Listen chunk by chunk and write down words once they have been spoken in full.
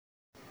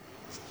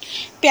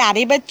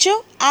प्यारे बच्चों,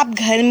 आप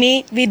घर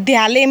में,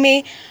 विद्यालय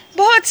में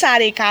बहुत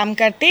सारे काम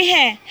करते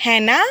हैं, है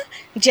ना?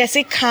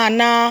 जैसे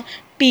खाना,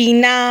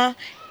 पीना,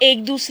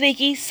 एक दूसरे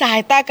की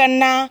सहायता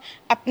करना,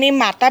 अपने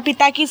माता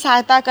पिता की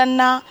सहायता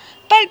करना।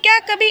 पर क्या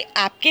कभी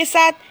आपके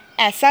साथ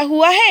ऐसा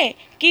हुआ है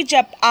कि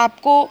जब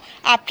आपको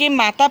आपके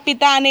माता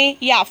पिता ने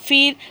या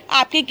फिर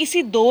आपके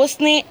किसी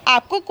दोस्त ने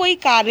आपको कोई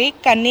कार्य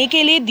करने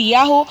के लिए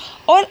दिया हो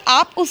और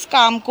आप उस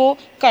काम को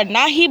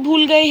करना ही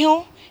भूल गए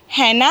हो,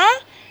 है ना?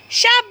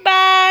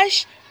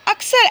 शाबाश!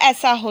 अक्सर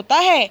ऐसा होता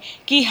है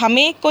कि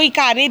हमें कोई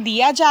कार्य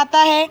दिया जाता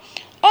है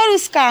और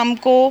उस काम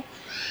को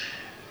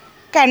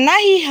करना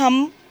ही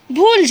हम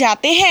भूल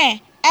जाते हैं।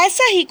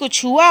 ऐसा ही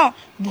कुछ हुआ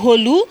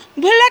भोलू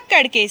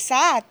भुलक्कड़ के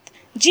साथ।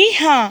 जी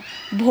हाँ,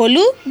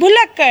 भोलू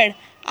भुलक्कड़।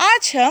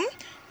 आज हम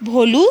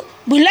भोलू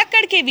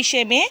भुलक्कड़ के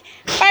विषय में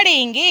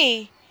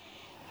पढ़ेंगे।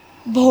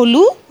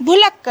 भोलू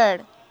भुलक्कड़।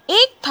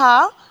 एक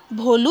था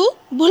भोलू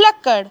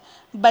भुलक्कड़।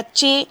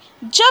 बच्चे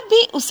जब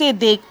भी उसे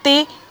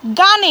देखते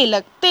गाने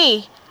लगते,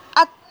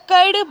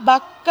 अक्कड़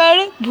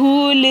बक्कड़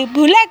भूल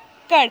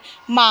भुलक्कड़,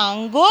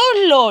 मांगो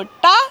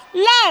लोटा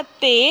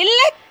लाते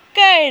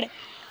लक्कड़।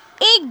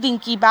 एक दिन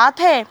की बात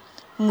है,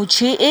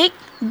 मुझे एक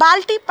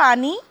बाल्टी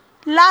पानी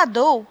ला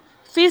दो,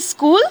 फिर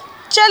स्कूल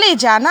चले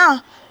जाना।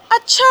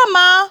 अच्छा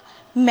माँ,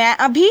 मैं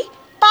अभी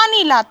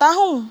पानी लाता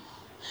हूँ।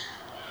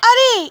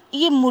 अरे,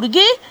 ये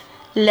मुर्गे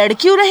लड़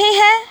क्यों रहे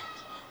हैं?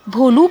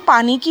 भोलू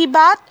पानी की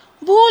बात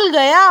भूल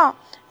गया।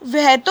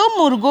 वह तो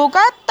मुर्गों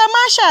का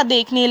तमाशा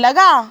देखने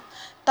लगा।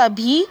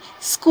 तभी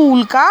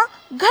स्कूल का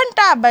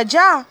घंटा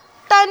बजा,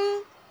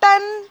 टन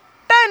टन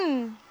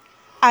टन।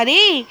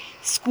 अरे,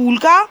 स्कूल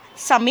का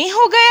समय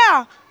हो गया,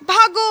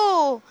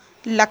 भागो।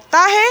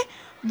 लगता है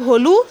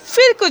भोलू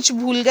फिर कुछ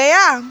भूल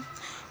गया।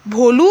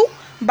 भोलू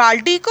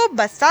बाल्टी को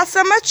बस्ता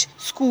समझ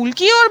स्कूल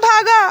की ओर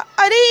भागा।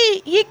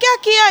 अरे, ये क्या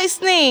किया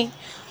इसने?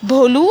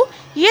 भोलू,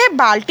 ये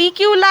बाल्टी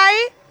क्यों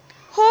लाए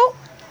हो?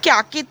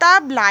 क्या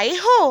किताब लाए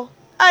हो?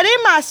 अरे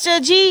मास्टर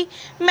जी,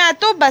 मैं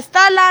तो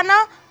बस्ता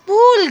लाना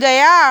भूल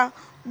गया।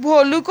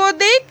 भोलू को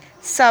देख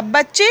सब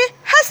बच्चे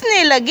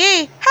हंसने लगे।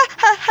 हा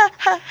हा हा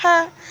हा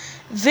हा।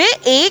 वे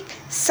एक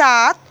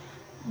साथ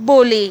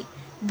बोले,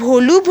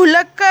 भोलू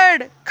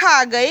भुलक्कड़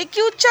खा गए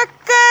क्यों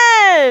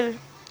चक्कर।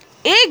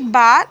 एक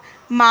बार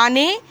माँ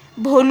ने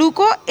भोलू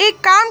को एक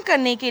काम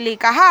करने के लिए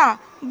कहा।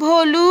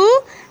 भोलू,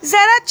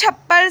 जरा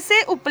छप्पर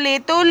से उपले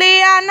तो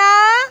ले आना।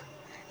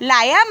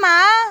 लाया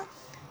माँ।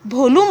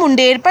 भोलू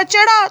मुंडेर पर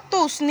चढ़ा तो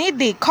उसने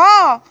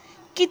देखा,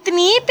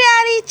 कितनी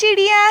प्यारी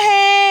चिड़िया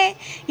है।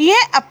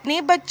 यह अपने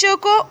बच्चों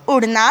को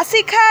उड़ना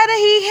सिखा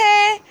रही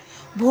है।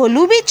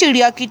 भोलू भी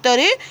चिड़िया की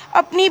तरह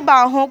अपनी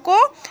बाहों को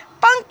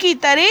पंख की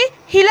तरह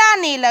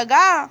हिलाने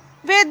लगा।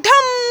 वह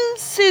धम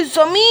से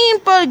जमीन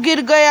पर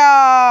गिर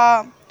गया।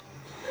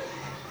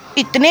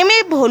 इतने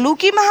में भोलू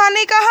की माँ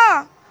ने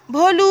कहा,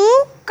 भोलू,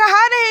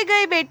 कहाँ रह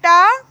गए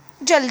बेटा?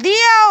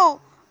 जल्दी आओ।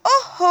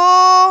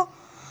 ओहो,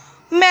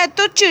 मैं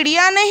तो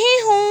चिड़िया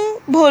नहीं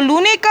हूँ, भोलू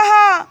ने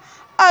कहा।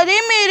 अरे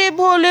मेरे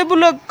भोले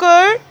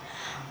भुलक्कड़,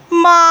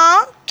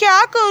 माँ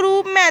क्या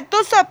करूँ, मैं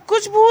तो सब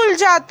कुछ भूल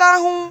जाता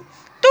हूँ।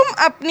 तुम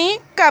अपनी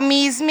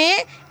कमीज में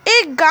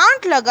एक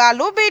गांठ लगा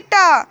लो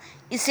बेटा,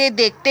 इसे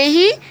देखते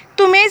ही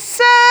तुम्हें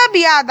सब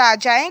याद आ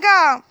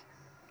जाएगा।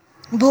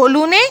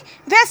 भोलू ने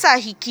वैसा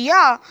ही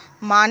किया।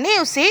 माँ ने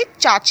उसे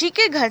चाची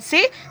के घर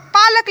से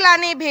पालक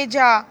लाने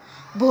भेजा।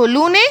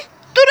 भोलू ने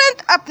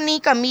तुरंत अपनी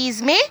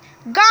कमीज में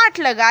गांठ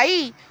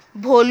लगाई।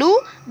 भोलू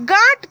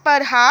गांठ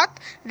पर हाथ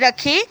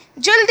रखे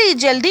जल्दी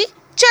जल्दी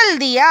चल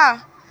दिया।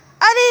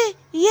 अरे,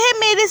 यह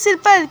मेरे सिर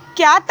पर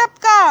क्या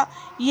टपका?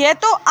 यह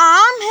तो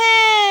आम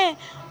है।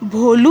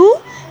 भोलू,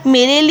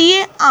 मेरे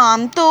लिए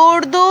आम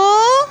तोड़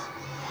दो।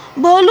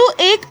 भोलू,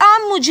 एक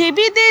आम मुझे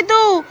भी दे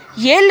दो।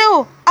 ये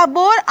लो, अब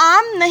और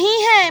आम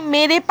नहीं है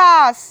मेरे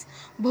पास।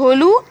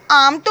 भोलू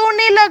आम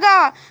तोड़ने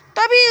लगा,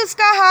 तभी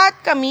उसका हाथ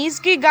कमीज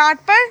की गांठ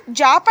पर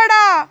जा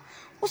पड़ा।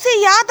 उसे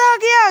याद आ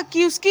गया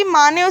कि उसकी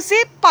माँ ने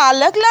उसे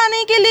पालक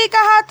लाने के लिए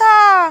कहा था।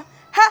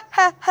 हा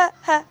हा हा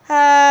हा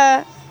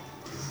हा।